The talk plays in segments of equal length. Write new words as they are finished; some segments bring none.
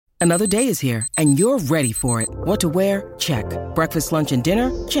Another day is here, and you're ready for it. What to wear? Check. Breakfast, lunch, and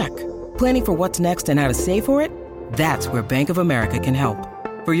dinner? Check. Planning for what's next and how to save for it? That's where Bank of America can help.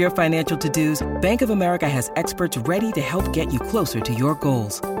 For your financial to-dos, Bank of America has experts ready to help get you closer to your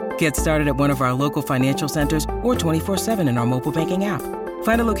goals. Get started at one of our local financial centers or 24/7 in our mobile banking app.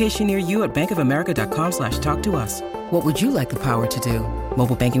 Find a location near you at bankofamerica.com/talktous. What would you like the power to do?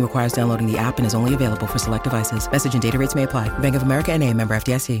 Mobile banking requires downloading the app and is only available for select devices. Message and data rates may apply. Bank of America N.A., member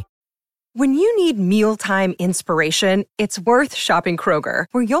FDIC. When you need mealtime inspiration, it's worth shopping Kroger,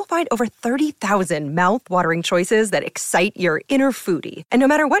 where you'll find over 30,000 mouth-watering choices that excite your inner foodie. And no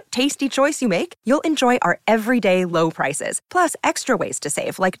matter what tasty choice you make, you'll enjoy our everyday low prices, plus extra ways to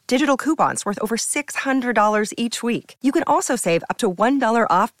save, like digital coupons worth over $600 each week. You can also save up to $1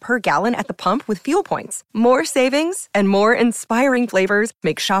 off per gallon at the pump with fuel points. More savings and more inspiring flavors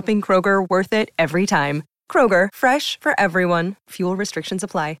make shopping Kroger worth it every time. Kroger, fresh for everyone. Fuel restrictions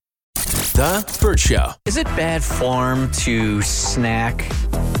apply. The Burt Show. Is it bad form to snack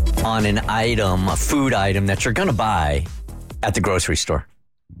on an item, a food item that you're going to buy at the grocery store?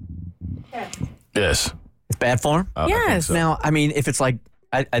 Yes. It's bad form? Yes. So. Now, I mean, if it's like,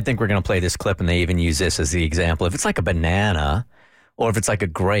 I think we're going to play this clip and they even use this as the example. If it's like a banana or if it's like a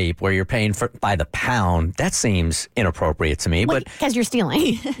grape where you're paying by the pound, that seems inappropriate to me. Well, because you're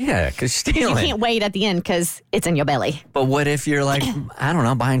stealing. Yeah, because you're stealing. You can't wait at the end because it's in your belly. But what if you're like, I don't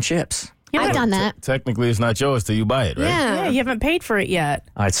know, buying chips? I've done that. Technically, it's not yours till you buy it, right? Yeah, you haven't paid for it yet.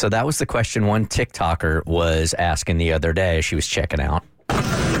 All right, so that was the question one TikToker was asking the other day as she was checking out.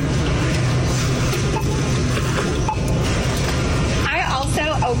 I also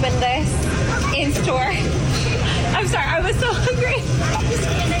opened this in store. I'm sorry, I was so hungry.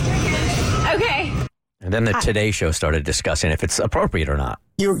 Okay. And then the Today Show started discussing if it's appropriate or not.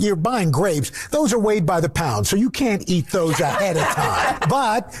 You're buying grapes. Those are weighed by the pound, so you can't eat those ahead of time.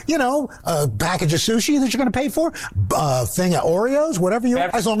 But, a package of sushi that you're going to pay for, a thing of Oreos, whatever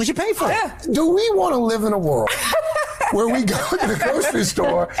as long as you pay for it. Do we want to live in a world where we go to the grocery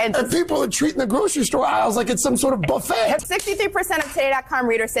store and people are treating the grocery store aisles like it's some sort of buffet? 63% of Today.com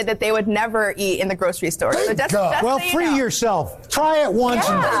readers said that they would never eat in the grocery store. So just well, so free yourself. Try it once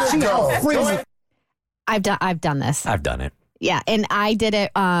and see how free. I've done this. I've done it. Yeah, and I did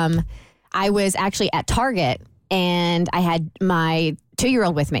it. I was actually at Target, and I had my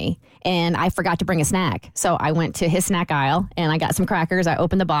 2-year-old with me, and I forgot to bring a snack. So I went to his snack aisle, and I got some crackers. I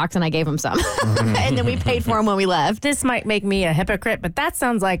opened the box, and I gave him some. And then we paid for them when we left. This might make me a hypocrite, but that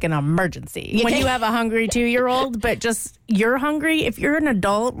sounds like an emergency. When you have a hungry 2-year-old, but just you're hungry, if you're an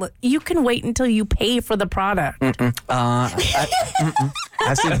adult, you can wait until you pay for the product. I'm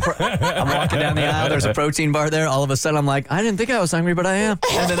walking down the aisle. There's a protein bar there. All of a sudden, I'm like, I didn't think I was hungry, but I am.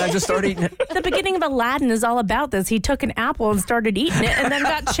 And then I just started eating it. The beginning of Aladdin is all about this. He took an apple and started eating it and then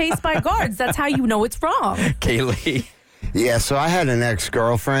got chased by guards. That's how you know it's wrong. Kaylee. Yeah, so I had an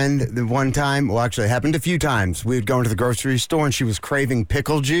ex-girlfriend the one time. Well, actually, it happened a few times. We would go into the grocery store, and she was craving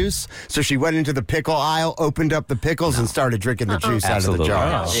pickle juice. So she went into the pickle aisle, opened up the pickles, and started drinking the juice out of the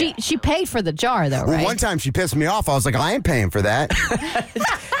jar. She paid for the jar, though, right? Well, one time she pissed me off. I was like, I ain't paying for that.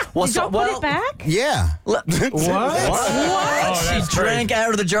 Put it back? Yeah. What? She drank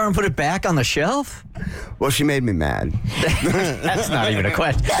out of the jar and put it back on the shelf? Well, she made me mad. That's not even a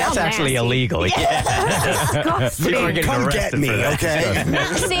question. That's actually illegal. Yeah. Come get me, okay?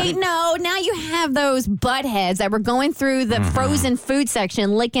 See, no, now you have those buttheads that were going through the frozen food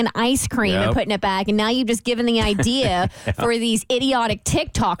section, licking ice cream and putting it back, and now you've just given the idea for these idiotic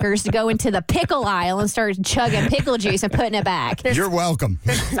TikTokers to go into the pickle aisle and start chugging pickle juice and putting it back. You're welcome.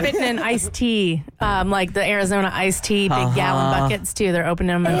 Spitting in iced tea, like the Arizona iced tea, big gallon buckets, too. They're opening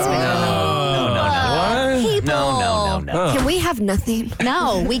them and spitting them. No. People. No. Can we have nothing?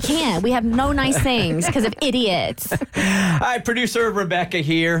 No, we can't. We have no nice things because of idiots. Hi, producer Rebecca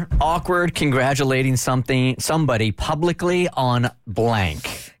here. Awkward congratulating somebody publicly on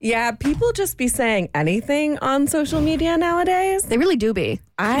blank. Yeah, people just be saying anything on social media nowadays. They really do be.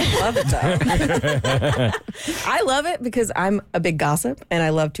 I love it, though. I love it because I'm a big gossip, and I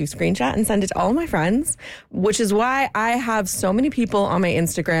love to screenshot and send it to all of my friends, which is why I have so many people on my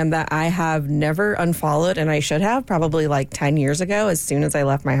Instagram that I have never unfollowed, and I should have probably like 10 years ago as soon as I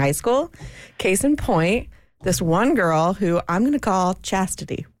left my high school. Case in point, this one girl who I'm going to call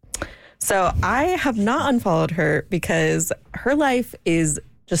Chastity. So I have not unfollowed her because her life is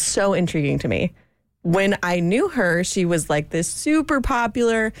just so intriguing to me. When I knew her, she was like this super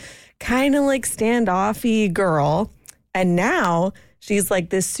popular, kind of like standoffy girl. And now she's like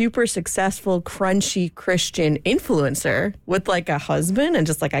this super successful, crunchy Christian influencer with like a husband and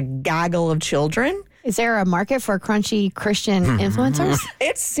just like a gaggle of children. Is there a market for crunchy Christian influencers?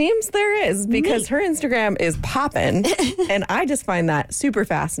 It seems there is because her Instagram is popping, and I just find that super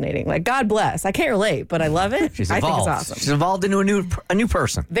fascinating. Like, God bless. I can't relate, but I love it. She's I evolved. think it's awesome. She's evolved into a new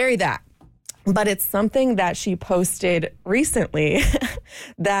person. Very that. But it's something that she posted recently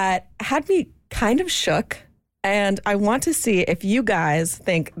that had me kind of shook. And I want to see if you guys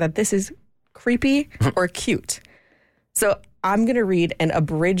think that this is creepy or cute. So I'm going to read an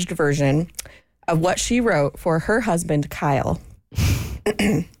abridged version of what she wrote for her husband, Kyle.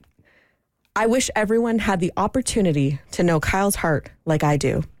 I wish everyone had the opportunity to know Kyle's heart like I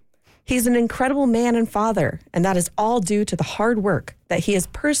do. He's an incredible man and father, and that is all due to the hard work that he has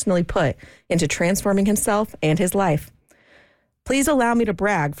personally put into transforming himself and his life. Please allow me to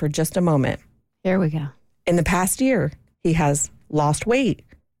brag for just a moment. Here we go. In the past year, he has lost weight,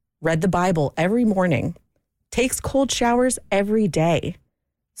 read the Bible every morning, takes cold showers every day,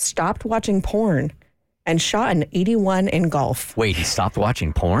 stopped watching porn, and shot an 81 in golf. Wait, he stopped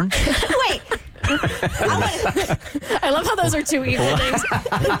watching porn? Wait. I love how those are two equal things.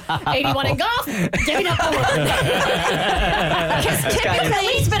 81 in golf, giving up the world. Because typically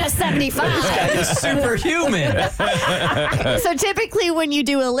he's been a 75. This guy is superhuman. So typically when you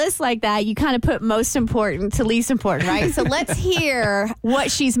do a list like that, you kind of put most important to least important, right? So let's hear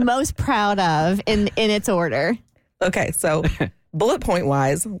what she's most proud of in its order. Okay, so bullet point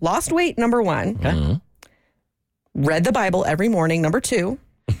wise, lost weight, number 1. Okay. Read the Bible every morning, number 2.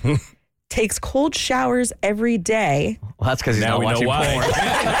 Takes cold showers every day. Well, that's because he's not watching porn.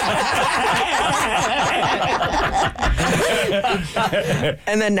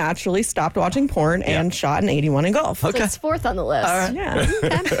 And then naturally stopped watching porn and shot an 81 in golf. Okay. So it's 4th on the list. Yeah.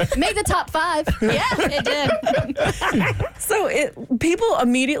 Okay. Made the top 5. Yeah, it did. So people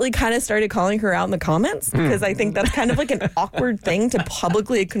immediately kind of started calling her out in the comments because I think that's kind of like an awkward thing to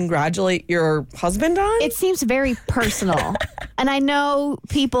publicly congratulate your husband on. It seems very personal. And I know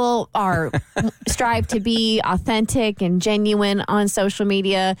people strive to be authentic and genuine on social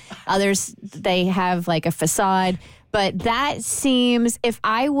media. Others, they have like a facade. But that seems, if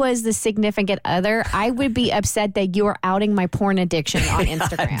I was the significant other, I would be upset that you're outing my porn addiction on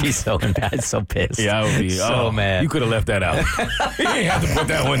Instagram. I'd be so mad, so pissed. Yeah, I would be so mad. You could have left that out. You didn't have to put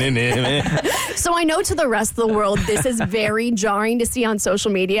that one in there, man. So I know to the rest of the world, this is very jarring to see on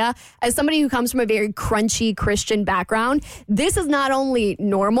social media. As somebody who comes from a very crunchy Christian background, this is not only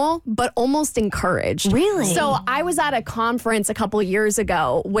normal, but almost encouraged. Really? So I was at a conference a couple of years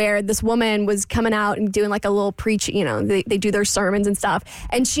ago where this woman was coming out and doing like a little preaching. You know, they do their sermons and stuff.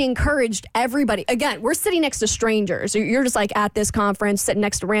 And she encouraged everybody. Again, we're sitting next to strangers. You're just like at this conference, sitting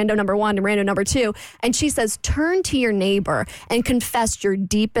next to rando number 1 and rando number 2. And she says, turn to your neighbor and confess your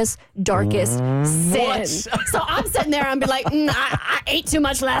deepest, darkest sin. So I'm sitting there and be like, I ate too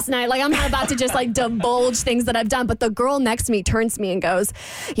much last night. Like, I'm not about to just like divulge things that I've done. But the girl next to me turns to me and goes,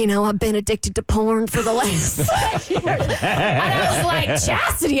 you know, I've been addicted to porn for the last 5 years. And I was like,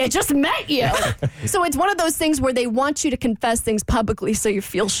 Chastity, I just met you. So it's one of those things where they want you to confess things publicly so you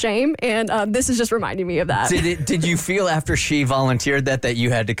feel shame. And this is just reminding me of that. Did you feel after she volunteered that you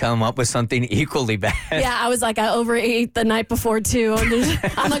had to come up with something equally bad? Yeah, I was like, I overate the night before too.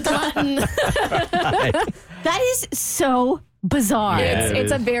 I'm a glutton. That is so bizarre. Yeah,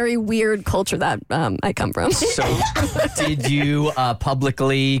 it's a very weird culture that I come from. So did you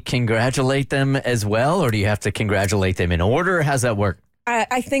publicly congratulate them as well, or do you have to congratulate them in order? How's that work?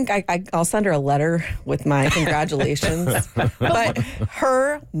 I think I'll send her a letter with my congratulations. But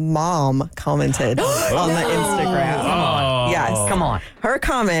her mom commented on the Instagram. Oh, yes. Come on. Her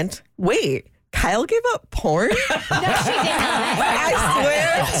comment, wait, Kyle gave up porn? No, she did not.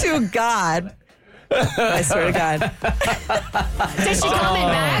 I swear to God. I swear to God. Did she comment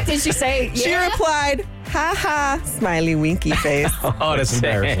back? Did she say, yeah? She replied, ha ha, smiley winky face. Oh, that's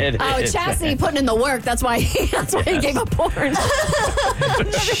embarrassing. Oh, Chastity putting in the work. That's why he gave up porn.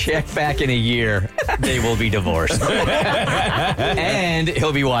 Check back in a year. They will be divorced. And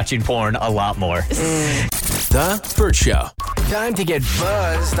he'll be watching porn a lot more. The Burt Show. Time to get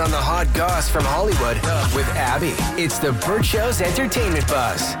buzzed on the hot goss from Hollywood with Abby. It's the Burt Show's entertainment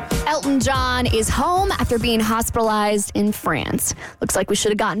buzz. Elton John is home after being hospitalized in France. Looks like we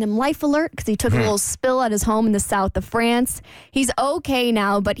should have gotten him life alert because he took a little spill at his home in the south of France. He's okay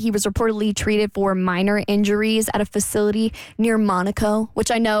now, but he was reportedly treated for minor injuries at a facility near Monaco,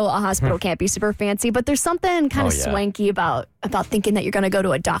 which I know a hospital can't be super fancy, but there's something kind of swanky about thinking that you're going to go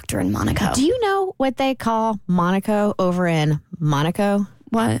to a doctor in Monaco. Do you know what they call Monaco over in Monaco?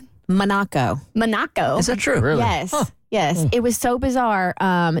 What? Monaco. Monaco. Is that true? Yes. Yes, it was so bizarre.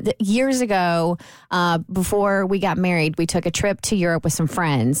 Years ago, before we got married, we took a trip to Europe with some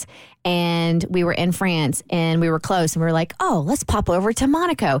friends, and we were in France, and we were close, and we were like, oh, let's pop over to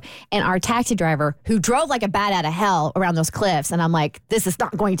Monaco. And our taxi driver, who drove like a bat out of hell around those cliffs, and I'm like, this is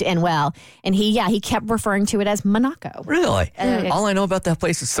not going to end well. And he kept referring to it as Monaco. Really? All I know about that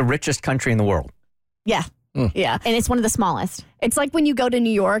place is it's the richest country in the world. Yeah. Yeah. And it's one of the smallest. It's like when you go to New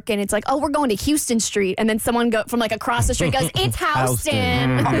York and it's like, oh, we're going to Houston Street. And then someone from like across the street goes, it's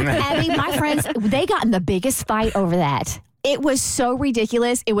Houston. Abby, my friends, they got in the biggest fight over that. It was so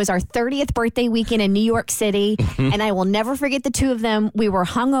ridiculous. It was our 30th birthday weekend in New York City, and I will never forget the two of them. We were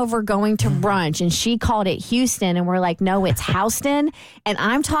hungover going to brunch, and she called it Houston, and we're like, no, it's Houston. And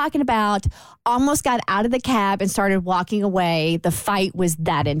I'm talking about almost got out of the cab and started walking away. The fight was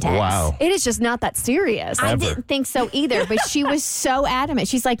that intense. Wow. It is just not that serious. I didn't think so either, but she was so adamant.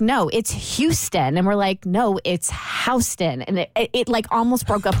 She's like, no, it's Houston. And we're like, no, it's Houston. And it like almost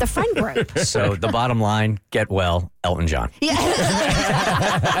broke up the friend group. So the bottom line, get well, Elton John. Yeah. Is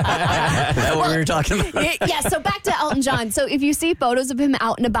that what we were talking about? Yeah, so back to Elton John. So if you see photos of him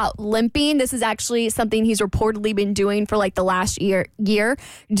out and about limping, this is actually something he's reportedly been doing for like the last year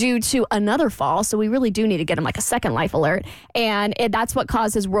due to another fall. So we really do need to get him like a second life alert. And that's what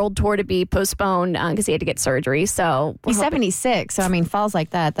caused his world tour to be postponed because he had to get surgery. So he's 76. So, I mean, falls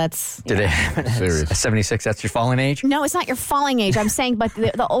like that, that's... Did it? 76, that's your falling age? No, it's not your falling age. I'm saying, but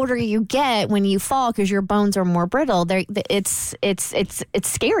the older you get when you fall, because your bones are more brittle, it's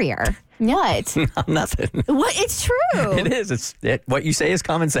scarier. What? Nothing. What? It's true. It is. What you say is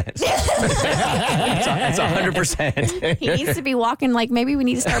common sense. It's 100%. He needs to be walking like maybe we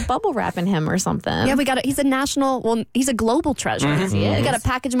need to start bubble wrapping him or something. Yeah, he's a global treasure. Mm-hmm. We got to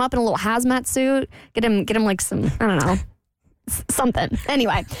package him up in a little hazmat suit. Get him like some, I don't know. Something.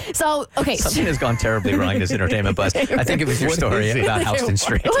 Anyway, so, okay. Something has gone terribly wrong this entertainment bus. I think it was your story about Houston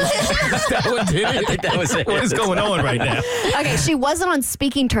Street. That one did it? I think that was it. What is going on right now? Okay, she wasn't on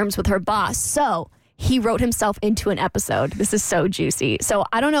speaking terms with her boss, so he wrote himself into an episode. This is so juicy. So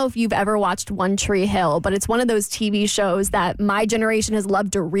I don't know if you've ever watched One Tree Hill, but it's one of those TV shows that my generation has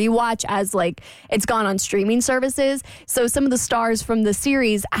loved to rewatch as like it's gone on streaming services. So some of the stars from the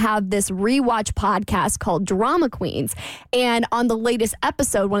series have this rewatch podcast called Drama Queens. And on the latest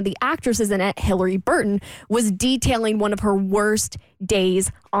episode, one of the actresses in it, Hillary Burton, was detailing one of her worst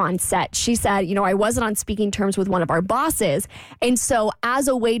days on set. She said, I wasn't on speaking terms with one of our bosses. And so as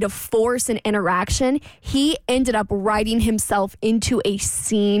a way to force an interaction, he ended up writing himself into a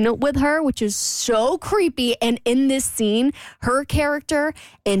scene with her, which is so creepy. And in this scene, her character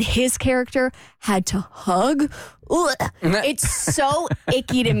and his character had to hug. Ugh. It's so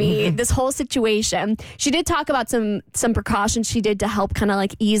icky to me, this whole situation. She did talk about some precautions she did to help kind of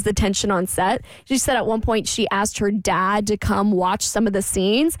like ease the tension on set. She said at one point she asked her dad to come watch some of the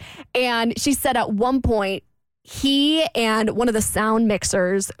scenes. And she said at one point, he and one of the sound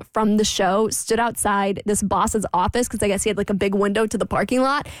mixers from the show stood outside this boss's office because I guess he had like a big window to the parking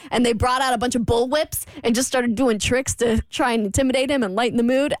lot, and they brought out a bunch of bullwhips and just started doing tricks to try and intimidate him and lighten the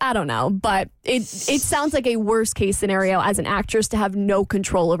mood. I don't know, but it sounds like a worst case scenario as an actress to have no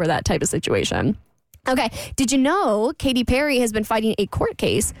control over that type of situation. Okay, did you know Katy Perry has been fighting a court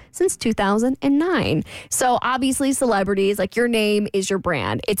case since 2009? So obviously celebrities, like your name is your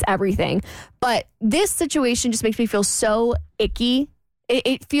brand. It's everything. But this situation just makes me feel so icky.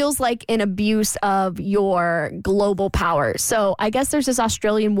 It feels like an abuse of your global power. So I guess there's this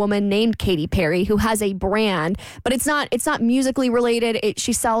Australian woman named Katy Perry who has a brand, but it's not musically related.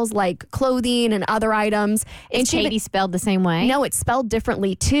 She sells like clothing and other items. And Katy spelled the same way? No, it's spelled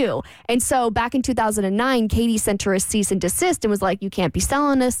differently too. And so back in 2009, Katy sent her a cease and desist and was like, you can't be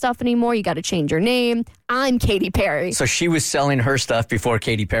selling this stuff anymore. You got to change your name. I'm Katy Perry. So she was selling her stuff before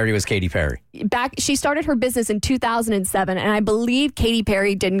Katy Perry was Katy Perry. She started her business in 2007, and I believe Katy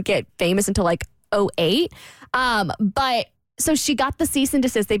Perry didn't get famous until like 2008. But so she got the cease and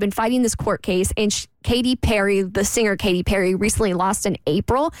desist. They've been fighting this court case, and Katy Perry, the singer Katy Perry, recently lost in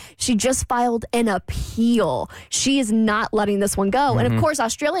April. She just filed an appeal. She is not letting this one go. And of course,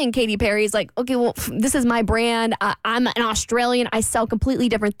 Australian Katy Perry is like, okay, well, this is my brand. I'm an Australian. I sell completely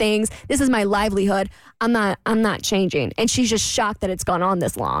different things. This is my livelihood. I'm not changing. And she's just shocked that it's gone on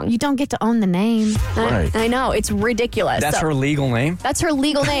this long. You don't get to own the name. Right. I know. It's ridiculous. That's her legal name? That's her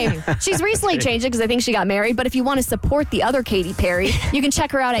legal name. She's recently changed it because I think she got married. But if you want to support the other Katy Perry, you can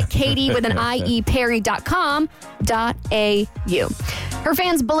check her out at Katy with an IE Perry.com.au. Her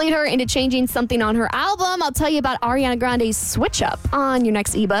fans bullied her into changing something on her album. I'll tell you about Ariana Grande's switch up on your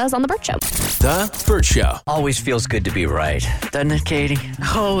next eBuzz on The Burt Show. The Burt Show. Always feels good to be right, doesn't it, Katie?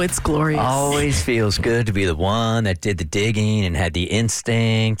 Oh, it's glorious. Always feels good to be the one that did the digging and had the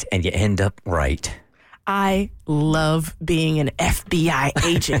instinct, and you end up right. I love being an FBI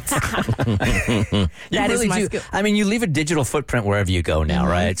agent. That is my skill. I mean, you leave a digital footprint wherever you go now,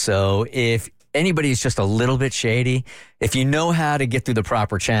 right? So if anybody's just a little bit shady, if you know how to get through the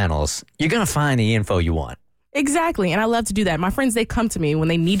proper channels, you're going to find the info you want. Exactly. And I love to do that. My friends, they come to me when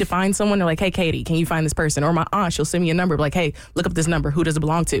they need to find someone. They're like, hey, Katie, can you find this person? Or my aunt, she'll send me a number. Like, hey, look up this number. Who does it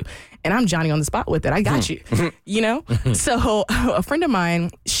belong to? And I'm Johnny on the spot with it. I got you. You know? So a friend of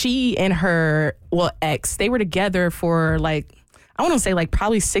mine, she and her, ex, they were together for I want to say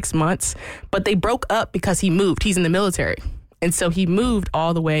probably 6 months. But they broke up because he moved. He's in the military. And so he moved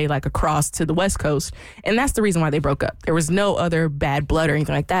all the way across to the West Coast. And that's the reason why they broke up. There was no other bad blood or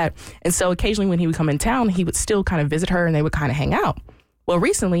anything like that. And so occasionally when he would come in town, he would still kind of visit her and they would kind of hang out. Well,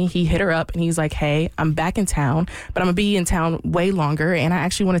 recently he hit her up and he's like, hey, I'm back in town, but I'm going to be in town way longer. And I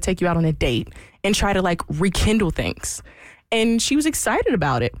actually want to take you out on a date and try to rekindle things. And she was excited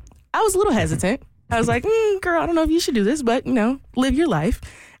about it. I was a little hesitant. I was like, girl, I don't know if you should do this, but, live your life.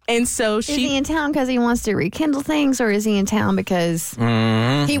 And so is he in town because he wants to rekindle things, or is he in town because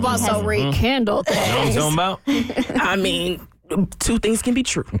he wants to rekindle things? You know what I'm talking about? I mean, two things can be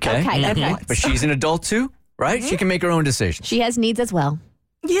true. Okay. But she's an adult too, right? She can make her own decisions. She has needs as well.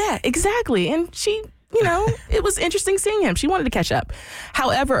 Yeah, exactly. And she, it was interesting seeing him. She wanted to catch up.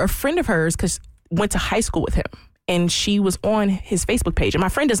 However, a friend of hers went to high school with him, and she was on his Facebook page. And my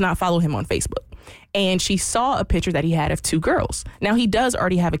friend does not follow him on Facebook. And she saw a picture that he had of 2 girls. Now, he does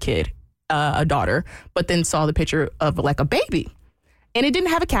already have a kid, a daughter, but then saw the picture of a baby. And it didn't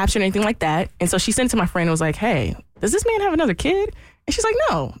have a caption or anything like that. And so she sent it to my friend and was like, hey, does this man have another kid? And she's like,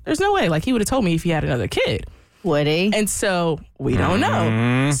 no, there's no way. He would have told me if he had another kid. Would he? And so we don't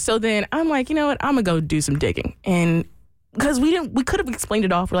know. So then I'm like, you know what? I'm going to go do some digging. And because we could have explained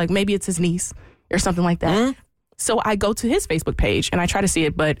it off. We're like, maybe it's his niece or something like that. So I go to his Facebook page and I try to see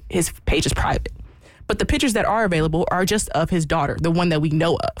it, but his page is private. But the pictures that are available are just of his daughter, the one that we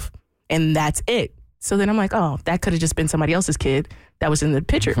know of. And that's it. So then I'm like, oh, that could have just been somebody else's kid that was in the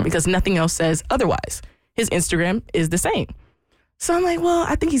picture because nothing else says otherwise. His Instagram is the same. So I'm like, well,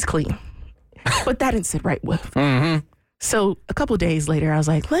 I think he's clean. But that didn't sit right with him. So a couple of days later, I was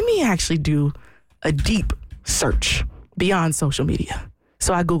like, let me actually do a deep search beyond social media.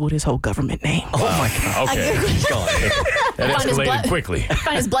 So I Googled his whole government name. Oh, my God. Okay. That escalated quickly.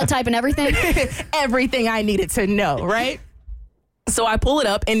 Find his blood type and everything? Everything I needed to know, right? So I pull it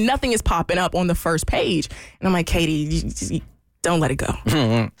up, and nothing is popping up on the first page. And I'm like, Katie, don't let it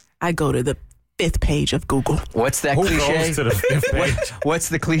go. I go to the 5th page of Google. What's that Who cliche? goes to the 5th page? What's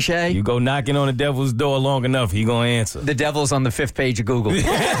the cliche? You go knocking on the devil's door long enough, he gonna answer. The devil's on the 5th page of Google.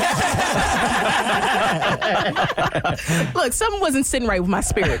 Look, something wasn't sitting right with my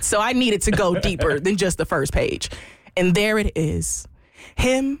spirit, so I needed to go deeper than just the first page. And there it is.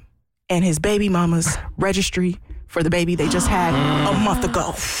 Him and his baby mama's registry for the baby they just had a month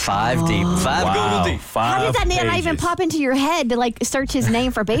ago. 5 deep. 5 Google deep. How did that name not even pop into your head to search his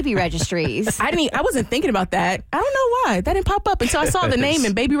name for baby registries? I wasn't thinking about that. I don't know why. That didn't pop up until I saw the name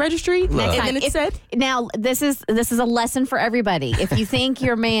in baby registry. And then it said. Now, this is a lesson for everybody. If you think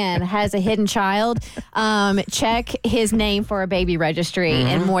your man has a hidden child, check his name for a baby registry.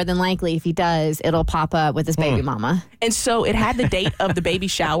 And more than likely, if he does, it'll pop up with his baby mama. And so it had the date of the baby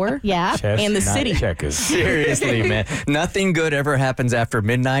shower. Yeah. And the city. Checkers. Seriously, man. Nothing good ever happens after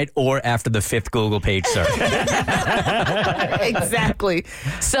midnight or after the 5th Google page search. Exactly.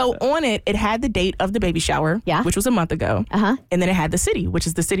 So on it had the date of the baby shower, which was a month ago. And then it had the city, which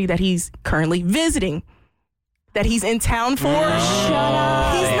is the city that he's currently visiting. That he's in town for. Shut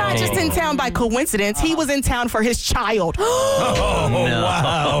up. He's not just in town by coincidence. He was in town for his child. Oh, no.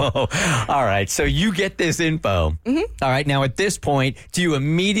 Wow. All right. So you get this info. All right. Now, at this point, do you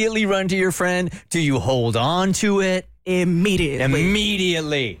immediately run to your friend? Do you hold on to it? Immediately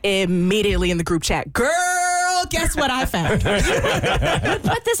in the group chat. Girl, guess what I found? You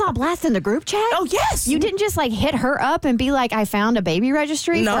put this on blast in the group chat? Oh, yes. You didn't just hit her up and be like, I found a baby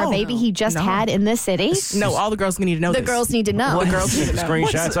registry for a baby he just had in this city? No, all the girls need to know The girls need to know. The girls need to know.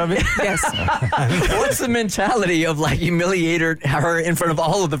 Screenshots of it? Yes. What's the mentality of humiliate her in front of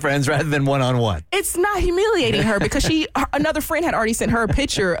all of the friends rather than one-on-one? It's not humiliating her because another friend had already sent her a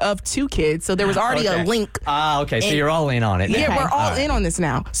picture of 2 kids, so there was already a link. Okay. So you're all in on it. Yeah, we're all in on this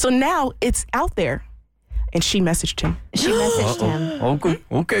now. So now it's out there. And she messaged him.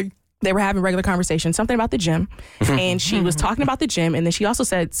 Okay. They were having regular conversation, something about the gym. And she was talking about the gym. And then she also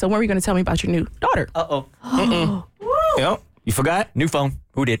said, so when are you going to tell me about your new daughter? Yep. You forgot? New phone.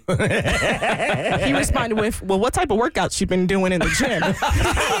 Who did? He responded with, well, what type of workouts you been doing in the gym?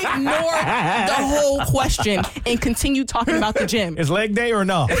 He ignored the whole question and continued talking about the gym. Is leg day or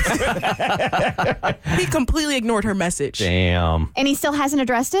no? He completely ignored her message. Damn. And he still hasn't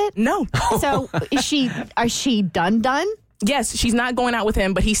addressed it? No. So is she done? Yes, she's not going out with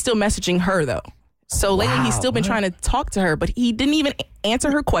him, but he's still messaging her, though. So lately, he's still been trying to talk to her, but he didn't even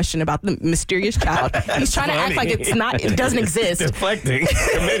answer her question about the mysterious child. He's trying to act like it doesn't exist. Deflecting.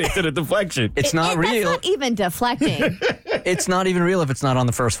 Committed to the deflection. It's not real. That's not even deflecting. It's not even real if it's not on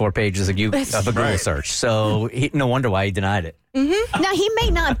the first 4 pages of a Google search. So no wonder why he denied it. Mm-hmm. Now, he may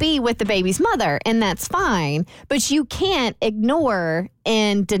not be with the baby's mother, and that's fine, but you can't ignore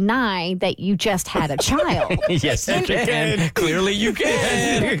and deny that you just had a child. Yes, you can. Clearly, you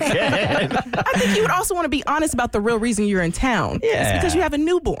can. You can. I think you would also want to be honest about the real reason you're in town. Yeah. It's because you have a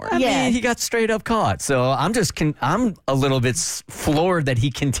newborn. I mean, he got straight up caught. So I'm a little bit floored that he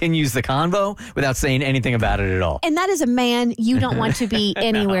continues the convo without saying anything about it at all. And that is a man you don't want to be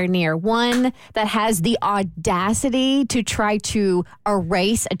anywhere near. One that has the audacity to try to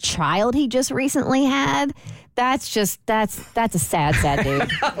erase a child he just recently had. That's a sad dude.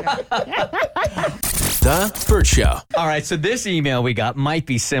 The Bert Show. All right, so this email we got might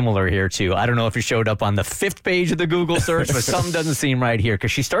be similar here, too. I don't know if it showed up on the 5th page of the Google search, but something doesn't seem right here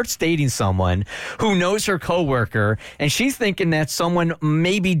because she starts dating someone who knows her coworker, and she's thinking that someone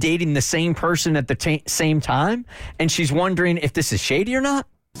may be dating the same person at the same time, and she's wondering if this is shady or not.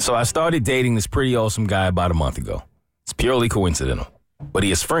 So I started dating this pretty awesome guy about a month ago. It's purely coincidental, but he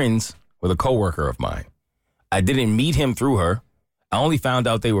is friends with a coworker of mine. I didn't meet him through her. I only found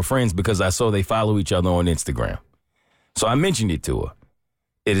out they were friends because I saw they follow each other on Instagram. So I mentioned it to her.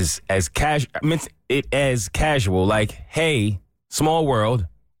 It is as casual, like, hey, small world.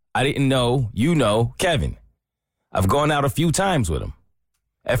 I didn't know, you know, Kevin. I've gone out a few times with him.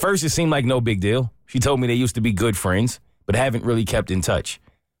 At first, it seemed like no big deal. She told me they used to be good friends, but haven't really kept in touch.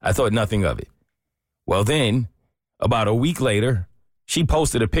 I thought nothing of it. Well, then, about a week later, she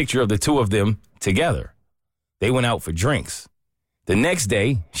posted a picture of the two of them together. They went out for drinks. The next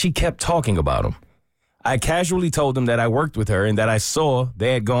day, she kept talking about him. I casually told him that I worked with her and that I saw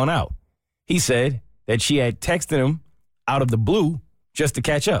they had gone out. He said that she had texted him out of the blue just to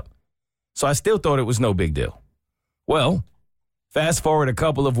catch up. So I still thought it was no big deal. Well, fast forward a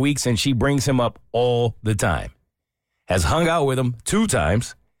couple of weeks and she brings him up all the time. Has hung out with him 2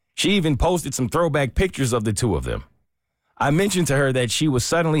 times. She even posted some throwback pictures of the two of them. I mentioned to her that she was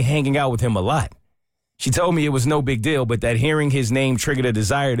suddenly hanging out with him a lot. She told me it was no big deal, but that hearing his name triggered a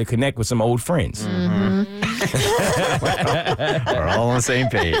desire to connect with some old friends. Mm-hmm. We're all on the same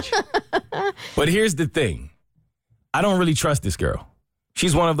page. But here's the thing. I don't really trust this girl.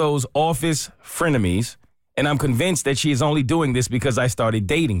 She's one of those office frenemies, and I'm convinced that she is only doing this because I started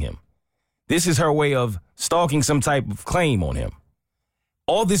dating him. This is her way of stalking some type of claim on him.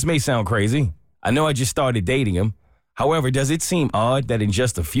 All this may sound crazy. I know I just started dating him. However, does it seem odd that in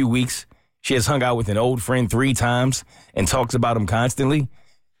just a few weeks, she has hung out with an old friend 3 times and talks about him constantly?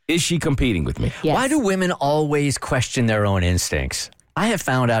 Is she competing with me? Yes. Why do women always question their own instincts? I have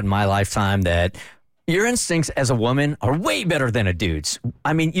found out in my lifetime that your instincts as a woman are way better than a dude's.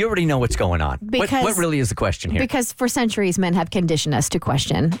 I mean, you already know what's going on. What really is the question here? Because for centuries, men have conditioned us to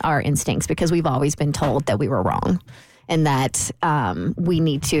question our instincts because we've always been told that we were wrong. And that we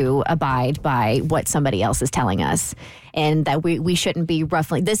need to abide by what somebody else is telling us, and that we shouldn't be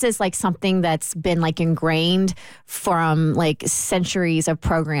ruffling. This is like something that's been like ingrained from like centuries of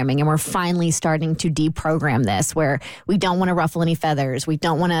programming, and we're finally starting to deprogram this, where we don't want to ruffle any feathers, we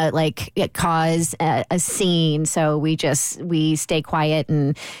don't want to like cause a scene, so we stay quiet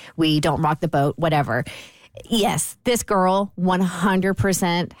and we don't rock the boat, whatever. Yes, this girl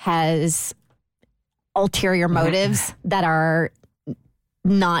 100% has ulterior motives that are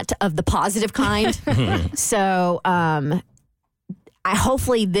not of the positive kind. So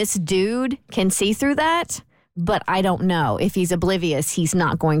hopefully this dude can see through that. But I don't know. If he's oblivious, he's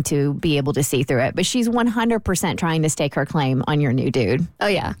not going to be able to see through it. But she's 100% trying to stake her claim on your new dude. Oh,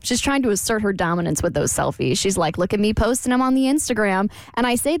 yeah. She's trying to assert her dominance with those selfies. She's like, look at me posting them on the Instagram. And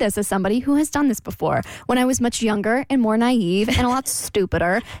I say this as somebody who has done this before when I was much younger and more naive and a lot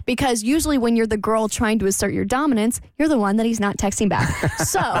stupider. Because usually when you're the girl trying to assert your dominance, you're the one that he's not texting back.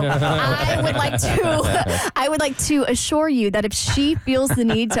 So I would like to assure you that if she feels the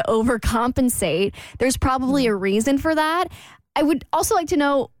need to overcompensate, there's probably a reason for that. I would also like to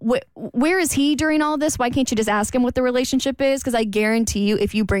know where is he during all of this? Why can't you just ask him what the relationship is? Because I guarantee you,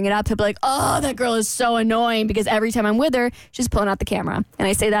 if you bring it up, he'll be like, "Oh, that girl is so annoying because every time I'm with her, she's pulling out the camera." And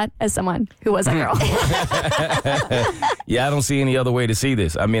I say that as someone who was that girl. Yeah, I don't see any other way to see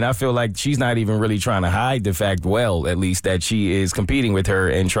this. I mean, I feel like she's not even really trying to hide the fact, at least, that she is competing with her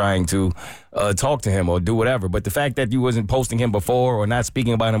and trying to talk to him or do whatever. But the fact that you wasn't posting him before or not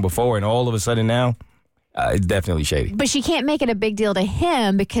speaking about him before, and all of a sudden now, it's definitely shady. But she can't make it a big deal to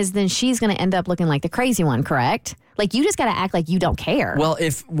him because then she's going to end up looking like the crazy one, correct? Like, you just got to act like you don't care. Well,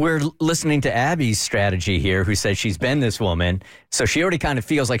 if we're listening to Abby's strategy here, who says she's been this woman, so she already kind of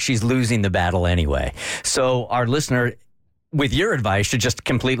feels like she's losing the battle anyway. So our listener, with your advice, should just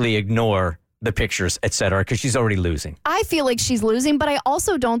completely ignore the pictures, et cetera, because she's already losing. I feel like she's losing, but I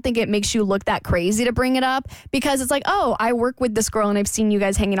also don't think it makes you look that crazy to bring it up because it's like, oh, I work with this girl and I've seen you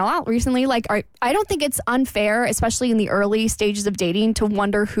guys hanging out recently. Like, I don't think it's unfair, especially in the early stages of dating, to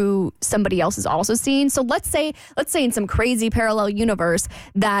wonder who somebody else is also seeing. So let's say in some crazy parallel universe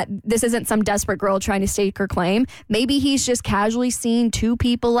that this isn't some desperate girl trying to stake her claim. Maybe he's just casually seeing two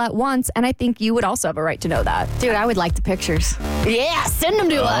people at once, and I think you would also have a right to know that. Dude, I would like the pictures. Yeah, send them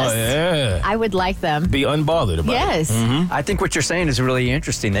to us. Yeah. I would like them. Be unbothered about it. Yes. I think what you're saying is really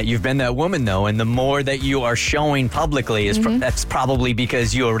interesting, that you've been that woman, though, and the more that you are showing publicly, that's probably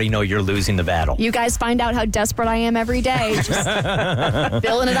because you already know you're losing the battle. You guys find out how desperate I am every day. Just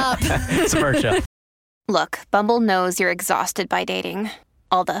filling it up. It's a Burt Show. Look, Bumble knows you're exhausted by dating.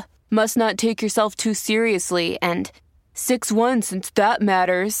 All the must not take yourself too seriously and 6'1" since that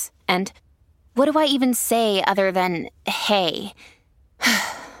matters. And what do I even say other than hey?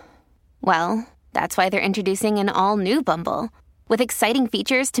 Well, that's why they're introducing an all-new Bumble with exciting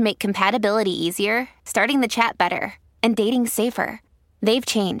features to make compatibility easier, starting the chat better, and dating safer. They've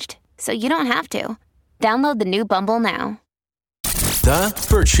changed, so you don't have to. Download the new Bumble now. The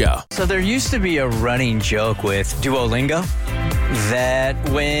Burt Show. So there used to be a running joke with Duolingo that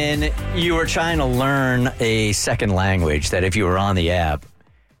when you were trying to learn a second language, that if you were on the app,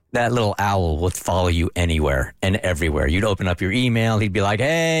 that little owl would follow you anywhere and everywhere. You'd open up your email. He'd be like,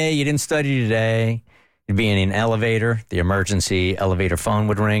 hey, you didn't study today. You'd be in an elevator. The emergency elevator phone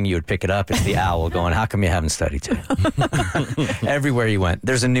would ring. You would pick it up. It's the owl going, how come you haven't studied today? Everywhere you went.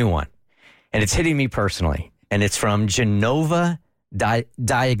 There's a new one. And it's hitting me personally. And it's from Genova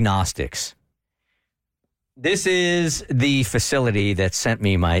Diagnostics. This is the facility that sent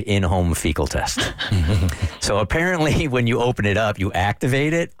me my in-home fecal test. So apparently when you open it up, you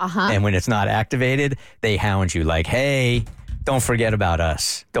activate it. And when it's not activated, they hound you like, hey, don't forget about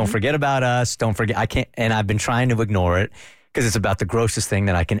us. Don't forget about us. Don't forget. I can't. And I've been trying to ignore it because it's about the grossest thing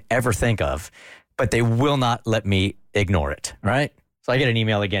that I can ever think of. But they will not let me ignore it. Right? So I get an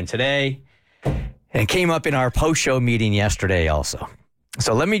email again today. And it came up in our post-show meeting yesterday also.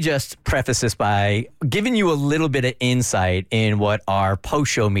 So let me just preface this by giving you a little bit of insight in what our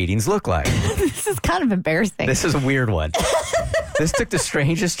post-show meetings look like. This is kind of embarrassing. This is a weird one. This took the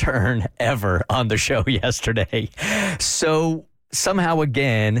strangest turn ever on the show yesterday. So somehow,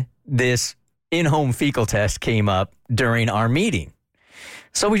 again, this in-home fecal test came up during our meeting.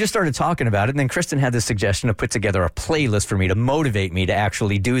 So we just started talking about it, and then Kristen had the suggestion to put together a playlist for me to motivate me to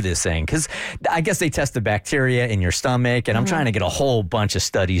actually do this thing. Because I guess they test the bacteria in your stomach, and I'm trying to get a whole bunch of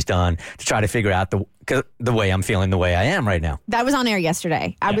studies done to try to figure out the way I'm feeling the way I am right now. That was on air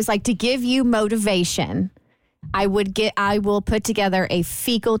yesterday. I was like, to give you motivation, I will put together a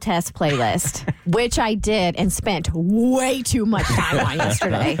fecal test playlist, which I did and spent way too much time on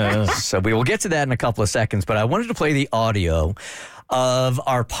yesterday. So we will get to that in a couple of seconds, but I wanted to play the audio of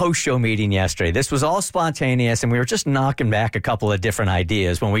our post-show meeting yesterday. This was all spontaneous, and we were just knocking back a couple of different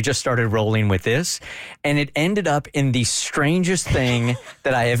ideas when we just started rolling with this, and it ended up in the strangest thing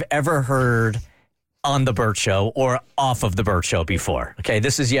that I have ever heard on the Burt Show or off of the Burt Show before. Okay,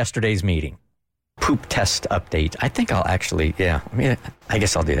 this is yesterday's meeting. Poop test update. I think I'll actually, I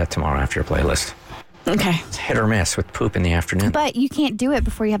guess I'll do that tomorrow after your playlist. Okay. It's hit or miss with poop in the afternoon. But you can't do it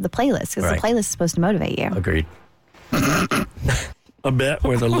before you have the playlist because the playlist is supposed to motivate you. Agreed. A bet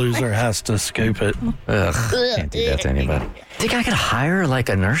where the loser has to scoop it. Ugh, can't do that to anybody. Think I could hire like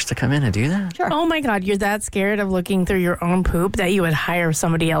a nurse to come in and do that? Sure. Oh my God, you're that scared of looking through your own poop that you would hire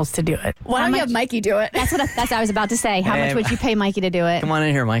somebody else to do it. Why don't you have Mikey do it? That's what I was about to say. How much would you pay Mikey to do it? Come on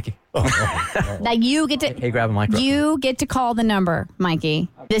in here, Mikey. Now you get to. Hey, grab a microphone. You get to call the number, Mikey.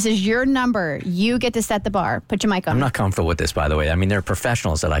 This is your number. You get to set the bar. Put your mic on. I'm not comfortable with this, by the way. I mean, there are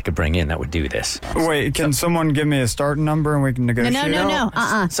professionals that I could bring in that would do this. Wait, can someone give me a starting number and we can negotiate? No.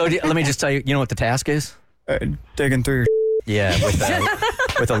 So let me just tell you, you know what the task is? Digging through your Yeah,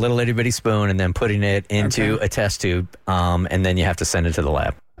 with a little itty bitty spoon, and then putting it into a test tube, and then you have to send it to the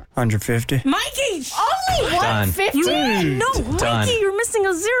lab. 150. Mikey! Only Done. 150? No, Done. Mikey, you're missing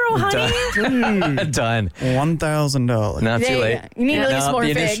a zero, honey. Done. $1,000. Not too late. You need at least more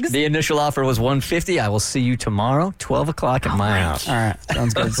the figs. The initial offer was $150. I will see you tomorrow, 12 o'clock at my house. All right,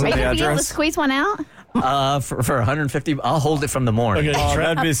 sounds good. Are So you the going to be able to address. squeeze one out? For 150, I'll hold it from the morning. Okay, Oh,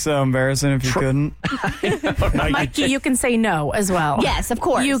 that'd be so embarrassing if you couldn't. Mikey, you can say no as well. Yes, of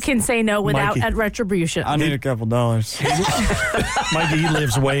course. You can say no without Mikey. a retribution. I need a couple dollars. Mikey, he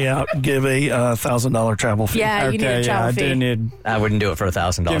lives way out. Give a $1,000 travel fee. Yeah, you need a Okay, travel I fee. do need. I wouldn't do it for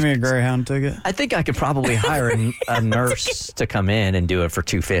 $1,000. Give me a Greyhound ticket. I think I could probably hire a nurse to come in and do it for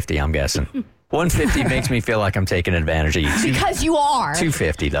 $250. I'm guessing. $150 makes me feel like I'm taking advantage of you. Because you are.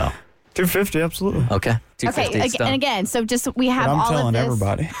 $250 though. $250, absolutely. Okay. $250. Okay, it's done. and again, so just we have But I'm all of telling this.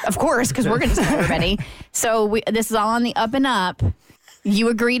 everybody. Of course, because we're going to tell everybody. So this is all on the up and up. You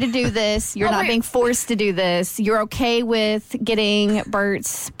agree to do this. You're not being forced to do this. You're okay with getting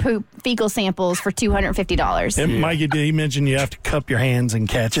Bert's poop fecal samples for $250. And Mikey, did he mention you have to cup your hands and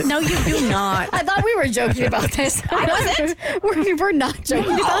catch it? No, you do not. I thought we were joking about this. I wasn't. We're not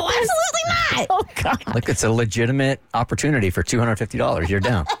joking about this. Absolutely not. Oh, God. Look, it's a legitimate opportunity for $250. You're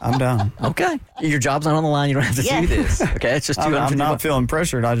down. I'm down. Okay. Your job's not on the line. You don't have to Yeah. do this. Okay. It's just I'm $250. not feeling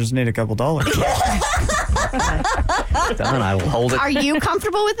pressured. I just need a couple dollars. Done. I will hold it. Are you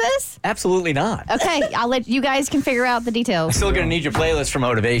comfortable with this? Absolutely not. Okay, I'll let you guys can figure out the details. Still going to need your playlist for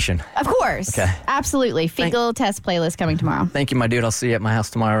motivation. Of course. Okay. Absolutely. Fecal test playlist coming tomorrow. Thank you, my dude. I'll see you at my house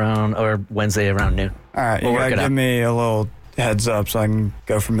tomorrow or Wednesday around noon. All right, We'll you work gotta it out. give me a little heads up so I can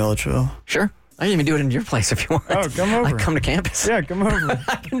go for Milledgeville. Sure. I can even do it in your place if you want. Oh, come over. I come to campus. Yeah, come over.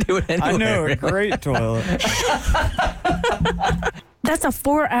 I can do it anywhere. I know a really. great toilet. That's a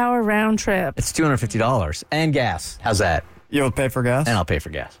 4-hour round trip. It's $250 and gas. How's that? You'll pay for gas? And I'll pay for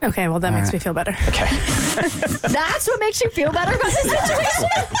gas. Okay, well, that makes me feel better. Okay. That's what makes you feel better about this situation?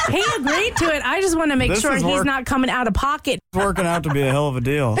 He agreed to it. I just want to make This sure is he's work- not coming out of pocket. It's working out to be a hell of a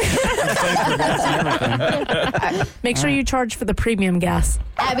deal. I'm paying for gas and everything. Make sure you charge for the premium gas.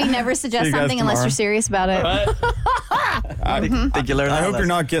 Abby never suggests See you guys something unless tomorrow. you're serious about it. I think you learned I that hope you're lesson.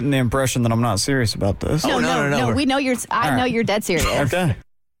 not getting the impression that I'm not serious about this. No. We know you're. I know you're dead serious. Okay.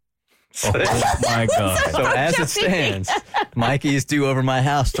 Oh my God. So as it stands, Mikey is due over my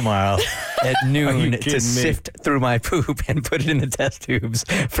house tomorrow at noon to kidding me? sift through my poop and put it in the test tubes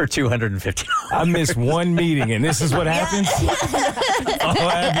for $250. I missed one meeting, and this is what happens? Oh,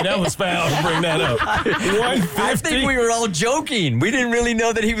 Abby, that was foul to bring that up. I think we were all joking. We didn't really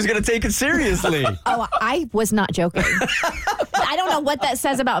know that he was going to take it seriously. Oh, I was not joking. I don't know what that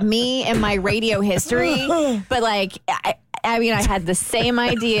says about me and my radio history, but like, Abby and I had the same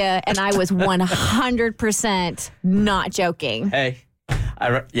idea, and I was 100% not joking. Hey,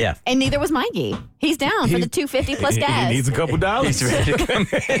 yeah. And neither was Mikey. He's down for the $250 plus gas. He needs a couple dollars. He's ready to come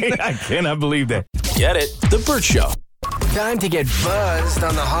in. I cannot believe that. Get it? The Burt Show. Time to get buzzed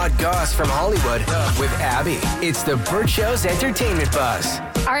on the hot goss from Hollywood with Abby. It's the Burt Show's entertainment buzz.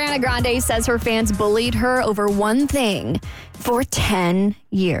 Ariana Grande says her fans bullied her over one thing for 10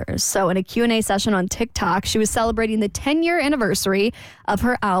 years. So in a Q&A session on TikTok, she was celebrating the 10-year anniversary of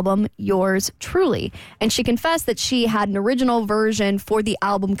her album, Yours Truly. And she confessed that she had an original version for the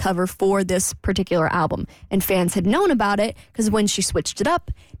album cover for this particular album. And fans had known about it because when she switched it up,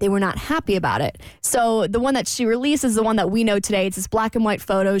 they were not happy about it. So the one that she released is the one that we know today. It's this black and white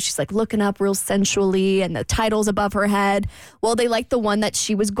photo. She's like looking up real sensually and the title's above her head. Well, they liked the one that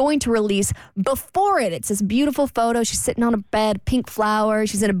she was going to release before it. It's this beautiful photo. She's sitting on a bed, pink flowers.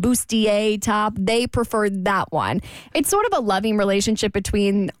 She's in a bustier top. They preferred that one. It's sort of a loving relationship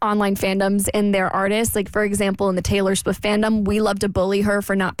between online fandoms and their artists. Like, for example, in the Taylor Swift fandom, we love to bully her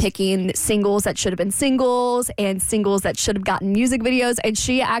for not picking singles that should have been singles and singles that should have gotten music videos. And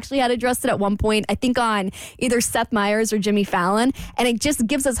she actually had addressed it at one point, I think on either Seth Meyers or Jimmy Fallon. And it just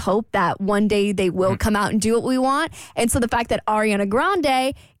gives us hope that one day they will come out and do what we want. And so the fact that Ariana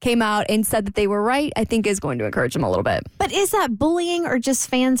Grande came out and said that they were right, I think is going to encourage them a little bit. But is that bullying or just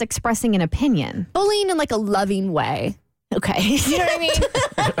fans expressing an opinion? Bullying in like a loving way. Okay. You know what I mean?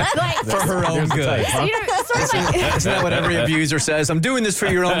 Like, For her own good. you know, sort of like, Isn't that what every abuser says? I'm doing this for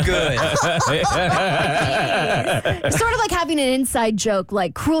your own good. sort of like having an inside joke,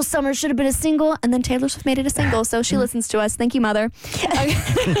 like Cruel Summer should have been a single, and then Taylor Swift made it a single, so she listens to us. Thank you, Mother.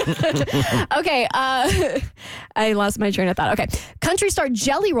 Okay, I lost my train of thought. Okay, country star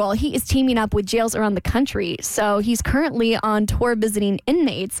Jelly Roll, he is teaming up with jails around the country. So he's currently on tour visiting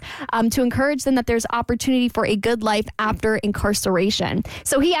inmates to encourage them that there's opportunity for a good life after incarceration.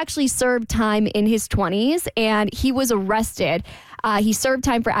 So he actually served time in his 20s Texas, and he was arrested. He served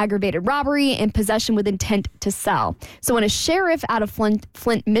time for aggravated robbery and possession with intent to sell. So when a sheriff out of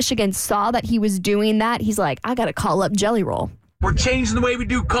Flint, Michigan saw that he was doing that, he's like, I got to call up Jelly Roll. We're changing the way we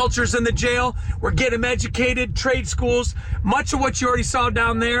do cultures in the jail. We're getting them educated, trade schools, much of what you already saw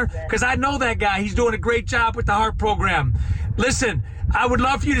down there, because I know that guy. He's doing a great job with the HEART program. Listen, I would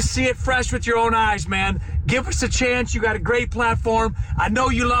love for you to see it fresh with your own eyes, man. Give us a chance. You got a great platform. I know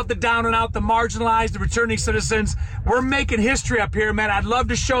you love the down and out, the marginalized, the returning citizens. We're making history up here, man. I'd love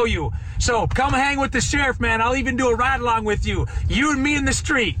to show you. So come hang with the sheriff, man. I'll even do a ride along with you. You and me in the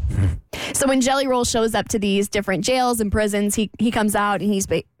street. So when Jelly Roll shows up to these different jails and prisons, he comes out and he's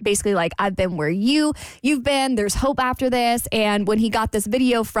basically like, I've been where you've been. There's hope after this. And when he got this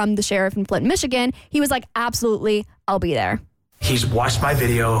video from the sheriff in Flint, Michigan, he was like, absolutely, I'll be there. He's watched my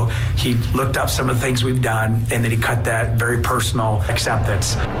video, he looked up some of the things we've done, and then he cut that very personal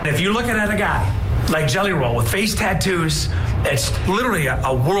acceptance. If you're looking at a guy like Jelly Roll with face tattoos, it's literally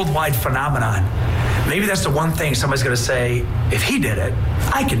a worldwide phenomenon. Maybe that's the one thing somebody's going to say, if he did it,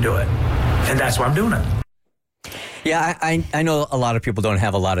 I can do it. And that's why I'm doing it. Yeah, I know a lot of people don't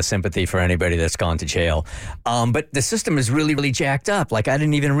have a lot of sympathy for anybody that's gone to jail. But the system is really, really jacked up. Like, I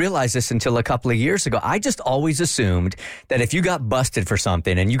didn't even realize this until a couple of years ago. I just always assumed that if you got busted for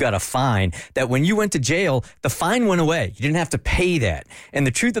something and you got a fine, that when you went to jail, the fine went away. You didn't have to pay that. And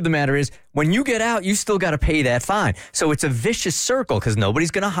the truth of the matter is, when you get out, you still got to pay that fine. So it's a vicious circle because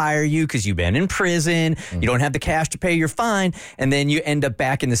nobody's going to hire you because you've been in prison. You don't have the cash to pay your fine. And then you end up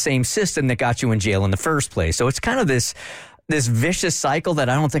back in the same system that got you in jail in the first place. So it's kind of this vicious cycle that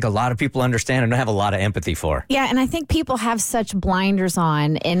I don't think a lot of people understand and don't have a lot of empathy for. Yeah, and I think people have such blinders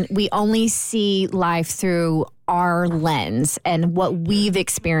on, and we only see life through our lens and what we've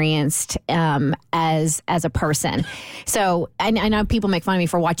experienced as a person. So I know people make fun of me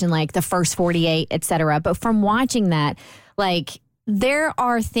for watching like the first 48, et cetera, but from watching that, like, there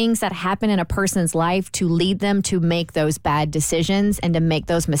are things that happen in a person's life to lead them to make those bad decisions and to make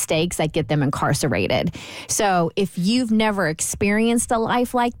those mistakes that get them incarcerated. So if you've never experienced a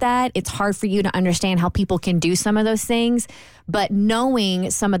life like that, it's hard for you to understand how people can do some of those things. But knowing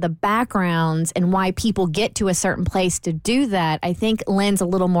some of the backgrounds and why people get to a certain place to do that, I think lends a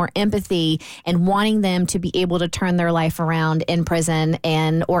little more empathy and wanting them to be able to turn their life around in prison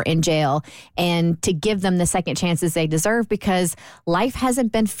or in jail and to give them the second chances they deserve, because life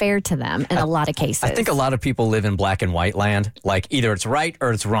hasn't been fair to them in a lot of cases. I think a lot of people live in black and white land. Like, either it's right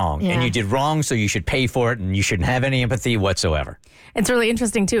or it's wrong. Yeah. And you did wrong, so you should pay for it, and you shouldn't have any empathy whatsoever. It's really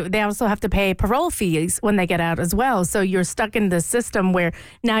interesting, too. They also have to pay parole fees when they get out as well. So you're stuck in this system where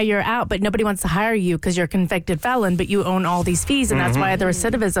now you're out, but nobody wants to hire you because you're a convicted felon, but you own all these fees, and that's why the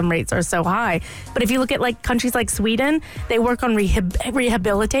recidivism rates are so high. But if you look at like countries like Sweden, they work on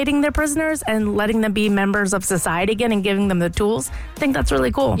rehabilitating their prisoners and letting them be members of society again and giving them the tools. I think that's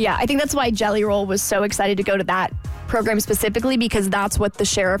really cool. Yeah, I think that's why Jelly Roll was so excited to go to that program specifically, because that's what the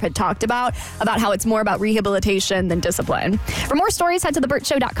sheriff had talked about how it's more about rehabilitation than discipline. For more stories, head to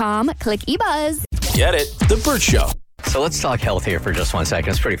thebirdshow.com, click eBuzz. Get it? The Burt Show. So let's talk health here for just 1 second.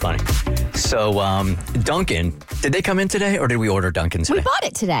 It's pretty funny. So Dunkin', did they come in today or did we order Dunkin' today? We bought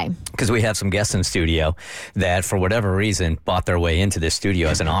it today. Because we have some guests in studio that, for whatever reason, bought their way into this studio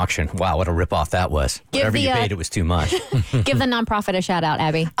as an auction. Wow, what a ripoff that was. Whatever you paid, it was too much. Give the nonprofit a shout out,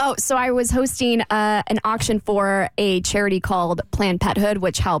 Abby. Oh, so I was hosting an auction for a charity called Planned Pethood,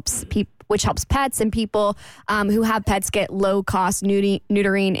 which helps pets and people who have pets get low-cost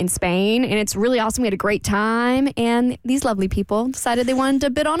neutering in Spain. And it's really awesome. We had a great time. And these lovely people decided they wanted to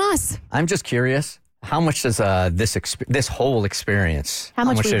bid on us. I'm just curious. How much does this whole experience? How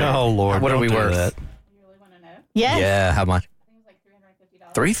much Oh, Lord. What are we worth? That. Yeah. Yeah, how much?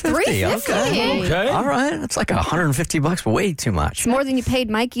 $350. Okay. Okay. All right. It's like $150, but way too much. It's more than you paid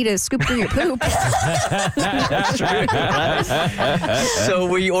Mikey to scoop through your poop. So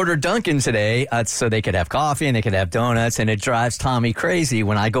we ordered Dunkin' today so they could have coffee and they could have donuts, and it drives Tommy crazy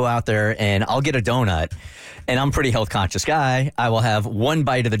when I go out there and I'll get a donut. And I'm a pretty health conscious guy. I will have one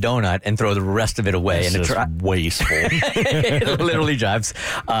bite of the donut and throw the rest of it away. It's just wasteful. It literally drives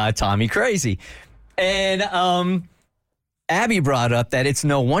Tommy crazy. And Abby brought up that it's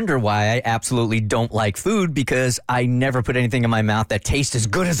no wonder why I absolutely don't like food, because I never put anything in my mouth that tastes as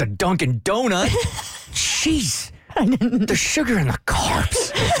good as a Dunkin' Donut. Jeez. The sugar and the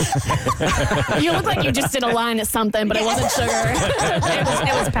carbs. You look like you just did a line of something, but it wasn't sugar.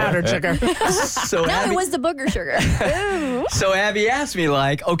 It was powdered sugar. So It was the booger sugar. So Abby asked me,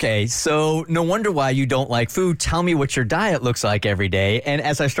 like, okay, so no wonder why you don't like food. Tell me what your diet looks like every day. And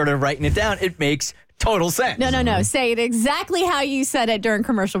as I started writing it down, it makes total sense. No. Say it exactly how you said it during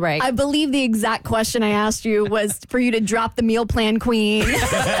commercial break. I believe the exact question I asked you was for you to drop the meal plan queen. All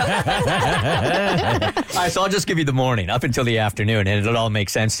right, so I'll just give you the morning up until the afternoon, and it'll all make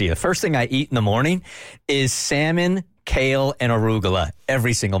sense to you. The first thing I eat in the morning is salmon, kale, and arugula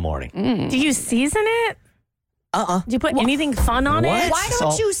every single morning. Do you season it? Do you put anything fun on it? Why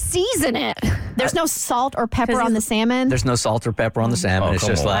don't you season it? There's no salt or pepper on the salmon? There's no salt or pepper on the salmon. It's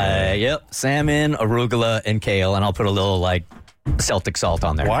just salmon, arugula, and kale, and I'll put a little, like, Celtic salt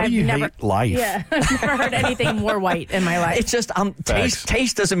on there. Why do you hate life? Yeah, I've never heard anything more white in my life. It's just,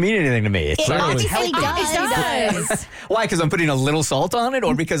 taste doesn't mean anything to me. It's obviously does. Why? Because I'm putting a little salt on it,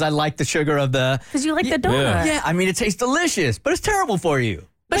 or because I like the sugar of the... Because you like the donut. Yeah, I mean, it tastes delicious, but it's terrible for you.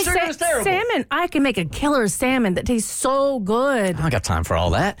 But sugar is terrible. Salmon, I can make a killer salmon that tastes so good. I don't got time for all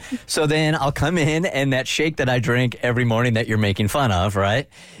that. So then I'll come in, and that shake that I drink every morning that you're making fun of, right,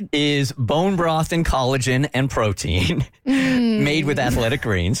 is bone broth and collagen and protein made with athletic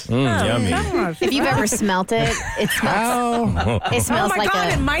greens. Yummy. If you've ever smelt it, it smells Oh my like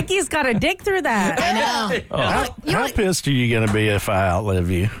God, and Mikey's got to dig through that. I know. How pissed are you going to be if I outlive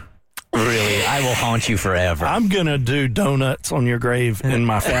you? Really, I will haunt you forever. I'm going to do donuts on your grave in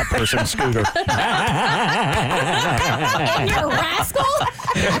my fat person scooter. You're a rascal?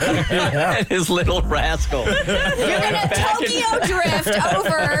 His little rascal. You're going to Tokyo drift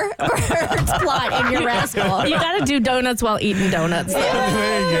over Bert's plot in your rascal. You got to do donuts while eating donuts.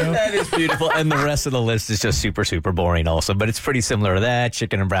 There you go. That is beautiful. And the rest of the list is just super, super boring also. But it's pretty similar to that,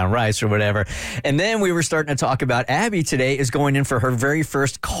 chicken and brown rice or whatever. And then we were starting to talk about Abby today is going in for her very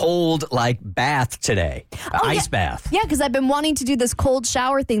first cold bath today. Ice bath. Yeah, because I've been wanting to do this cold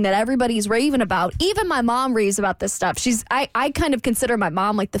shower thing that everybody's raving about. Even my mom raves about this stuff. I kind of consider my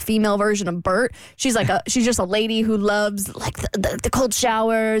mom like the female version of Bert. She's just a lady who loves like the cold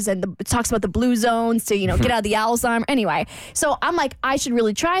showers and talks about the blue zones to, get out of the Alzheimer. Anyway, so I'm like, I should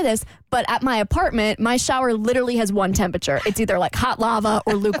really try this. But at my apartment, my shower literally has one temperature. It's either like hot lava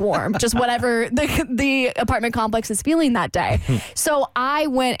or lukewarm, just whatever the apartment complex is feeling that day. So I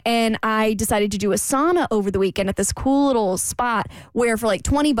went and I decided to do a sauna over the weekend at this cool little spot where for like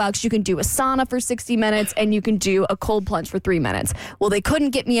 $20 you can do a sauna for 60 minutes and you can do a cold plunge for 3 minutes. Well, they couldn't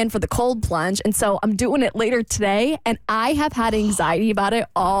get me in for the cold plunge, and so I'm doing it later today, and I have had anxiety about it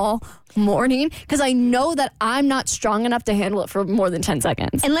all morning because I know that I'm not strong enough to handle it for more than 10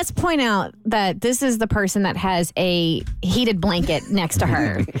 seconds. And let's point out that this is the person that has a heated blanket next to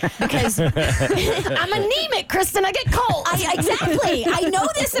her because I'm anemic, Kristen. I get cold. Exactly. I know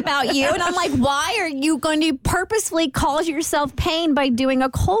this about you, and I'm like, why are you going to purposefully cause yourself pain by doing a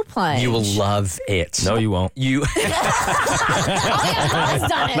cold plunge? You will love it. No, you won't. You. I've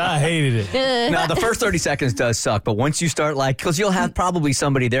done it. No, I hated it. No, the first 30 seconds does suck, but once you start because you'll have probably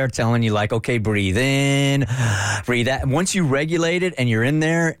somebody there telling you okay, breathe in, breathe out. Once you regulate it and you're in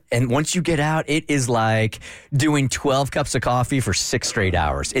there, and once you get out, it is like doing 12 cups of coffee for 6 straight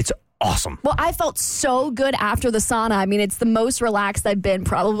hours. It's awesome. Well, I felt so good after the sauna. I mean, it's the most relaxed I've been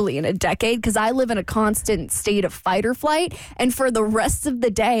probably in a decade because I live in a constant state of fight or flight. And for the rest of the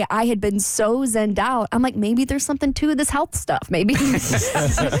day, I had been so zenned out. I'm like, maybe there's something to this health stuff. Maybe they're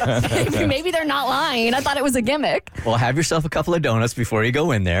not lying. I thought it was a gimmick. Well, have yourself a couple of donuts before you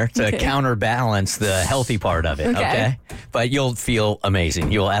go in there to counterbalance the healthy part of it. Okay. But you'll feel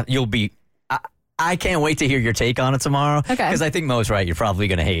amazing. You'll be. I can't wait to hear your take on it tomorrow. Because I think Mo's right. You're probably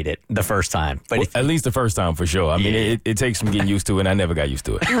going to hate it the first time. But at least the first time for sure. I mean, it takes some getting used to it, and I never got used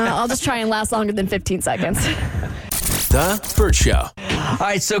to it. I'll just try and last longer than 15 seconds. The Bert Show. All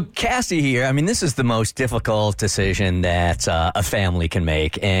right, so Cassie here. I mean, this is the most difficult decision that a family can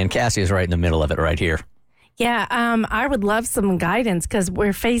make. And Cassie is right in the middle of it right here. Yeah, I would love some guidance because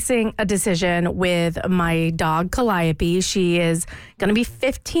we're facing a decision with my dog, Calliope. She is going to be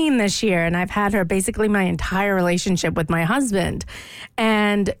 15 this year, and I've had her basically my entire relationship with my husband.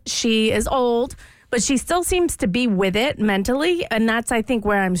 And she is old, but she still seems to be with it mentally, and that's, I think,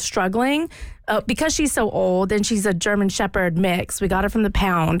 where I'm struggling. Because she's so old and she's a German Shepherd mix, we got her from the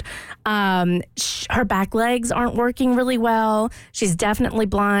pound. Her back legs aren't working really well. She's definitely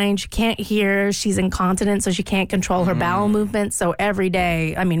blind. She can't hear. She's incontinent, so she can't control her bowel movements. So every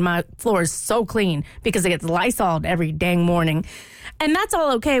day, I mean, my floor is so clean because it gets Lysol'd every dang morning. And that's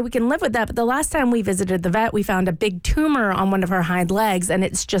all okay. We can live with that. But the last time we visited the vet, we found a big tumor on one of her hind legs, and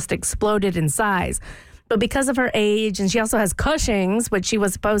it's just exploded in size. But because of her age, and she also has Cushing's, which she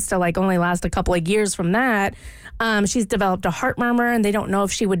was supposed to only last a couple of years from that, she's developed a heart murmur, and they don't know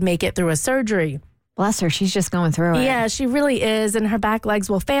if she would make it through a surgery. Bless her. She's just going through it. Yeah, she really is. And her back legs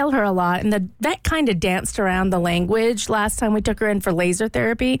will fail her a lot. And the vet kind of danced around the language last time we took her in for laser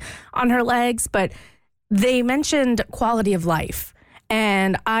therapy on her legs. But they mentioned quality of life.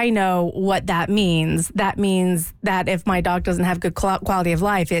 And I know what that means. That means that if my dog doesn't have good quality of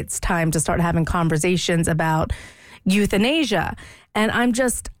life, it's time to start having conversations about euthanasia. And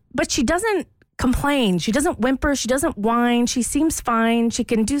but she doesn't complain. She doesn't whimper. She doesn't whine. She seems fine. She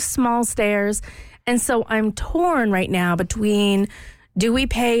can do small stares. And so I'm torn right now between, do we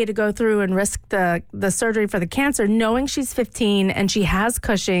pay to go through and risk the surgery for the cancer, knowing she's 15 and she has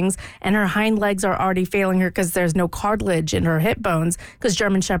Cushing's and her hind legs are already failing her because there's no cartilage in her hip bones, because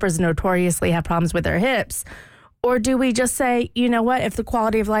German Shepherds notoriously have problems with their hips? Or do we just say, you know what, if the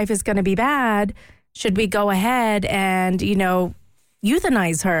quality of life is going to be bad, should we go ahead and,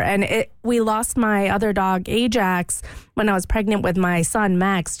 euthanize her? And we lost my other dog, Ajax, when I was pregnant with my son,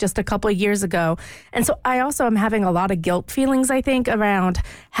 Max, just a couple of years ago. And so I also am having a lot of guilt feelings, I think, around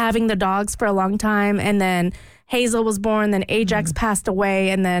having the dogs for a long time. And then Hazel was born, then Ajax passed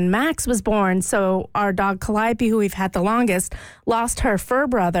away, and then Max was born. So our dog Calliope, who we've had the longest, lost her fur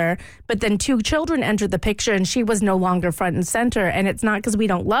brother, but then 2 children entered the picture and she was no longer front and center. And it's not because we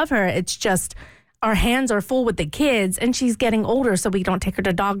don't love her, it's just our hands are full with the kids and she's getting older, so we don't take her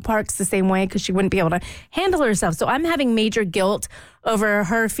to dog parks the same way because she wouldn't be able to handle herself. So I'm having major guilt over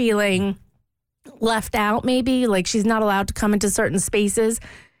her feeling left out, maybe, like she's not allowed to come into certain spaces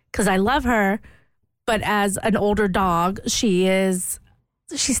because I love her. But as an older dog, she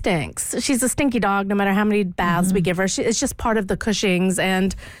stinks. She's a stinky dog no matter how many baths we give her. It's just part of the Cushing's.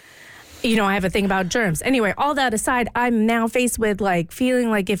 And I have a thing about germs. Anyway, all that aside, I'm now faced with feeling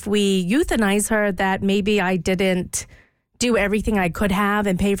like if we euthanize her, that maybe I didn't do everything I could have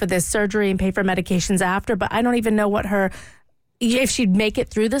and pay for this surgery and pay for medications after. But I don't even know if she'd make it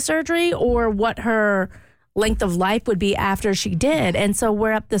through the surgery or what her length of life would be after she did. And so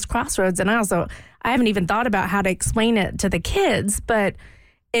we're at this crossroads. And I haven't even thought about how to explain it to the kids, but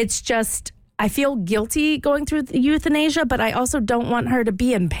it's just, I feel guilty going through the euthanasia, but I also don't want her to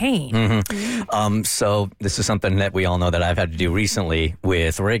be in pain. So this is something that we all know that I've had to do recently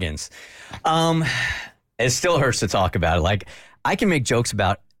with Riggins. It still hurts to talk about it. I can make jokes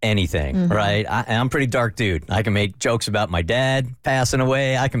about anything, right? I'm a pretty dark dude. I can make jokes about my dad passing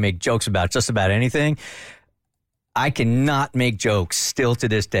away. I can make jokes about just about anything. I cannot make jokes still to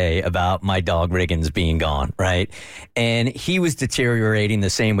this day about my dog Riggins being gone, right? And he was deteriorating the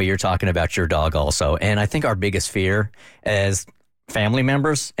same way you're talking about your dog also. And I think our biggest fear as family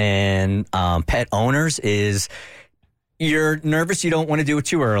members and pet owners is you're nervous you don't want to do it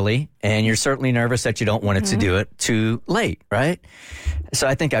too early, and you're certainly nervous that you don't want it to do it too late, right? So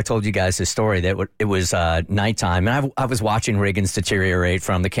I think I told you guys this story that it was nighttime, and I was watching Riggins deteriorate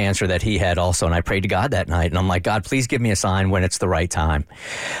from the cancer that he had also, and I prayed to God that night, and I'm like, God, please give me a sign when it's the right time.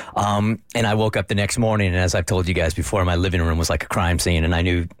 And I woke up the next morning, and as I've told you guys before, my living room was like a crime scene, and I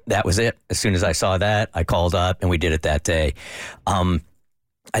knew that was it. As soon as I saw that, I called up, and we did it that day.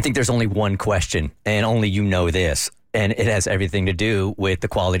 I think there's only one question, and only you know this. And it has everything to do with the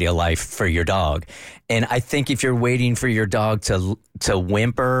quality of life for your dog. And I think if you're waiting for your dog to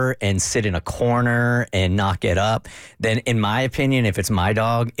whimper and sit in a corner and not get up, then in my opinion, if it's my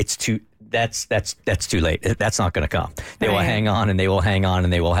dog, that's too late. That's not going to come. They will hang on and they will hang on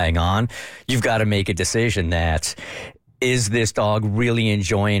and they will hang on. You've got to make a decision that, is this dog really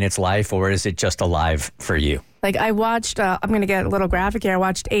enjoying its life, or is it just alive for you? I watched, I'm going to get a little graphic here. I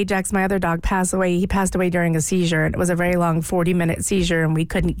watched Ajax, my other dog, pass away. He passed away during a seizure, and it was a very long 40-minute seizure, and we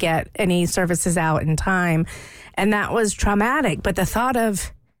couldn't get any services out in time. And that was traumatic. But the thought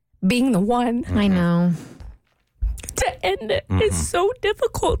of being the one I know to end it is so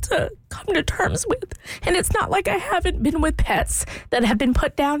difficult to come to terms with. And it's not like I haven't been with pets that have been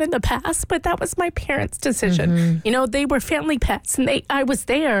put down in the past, but that was my parents' decision. They were family pets, and I was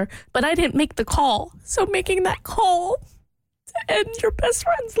there, but I didn't make the call. So making that call to end your best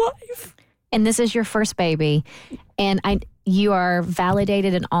friend's life. And this is your first baby, and you are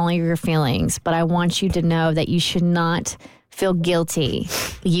validated in all of your feelings, but I want you to know that you should not feel guilty.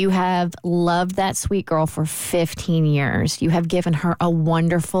 You have loved that sweet girl for 15 years. You have given her a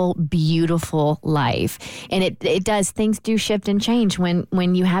wonderful, beautiful life. And it does, things do shift and change when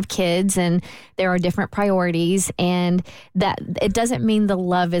you have kids, and there are different priorities, and that it doesn't mean the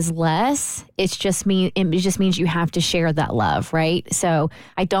love is less. It just means you have to share that love, right? So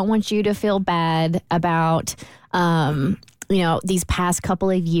I don't want you to feel bad about these past couple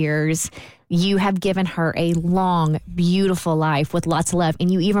of years. You have given her a long, beautiful life with lots of love, and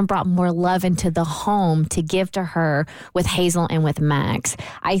you even brought more love into the home to give to her with Hazel and with Max.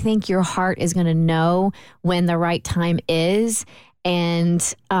 I think your heart is going to know when the right time is,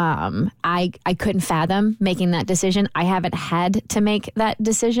 and I couldn't fathom making that decision. I haven't had to make that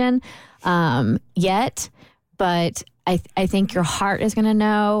decision yet, but I think your heart is going to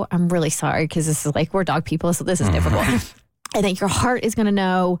know. I'm really sorry because this is like, we're dog people, so this is difficult. I think your heart is going to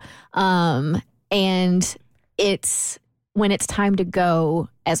know, and it's when it's time to go,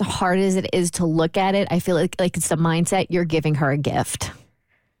 as hard as it is to look at it, I feel like it's the mindset you're giving her a gift.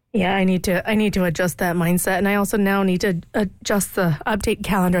 Yeah, I need to adjust that mindset, and I also now need to adjust the update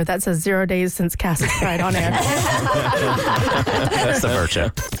calendar that says 0 days since Cass has cried on air. That's the Burt Show.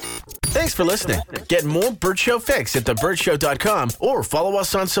 Thanks for listening. Get more Burt Show fix at thebirdshow.com or follow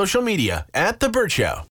us on social media @The Burt Show.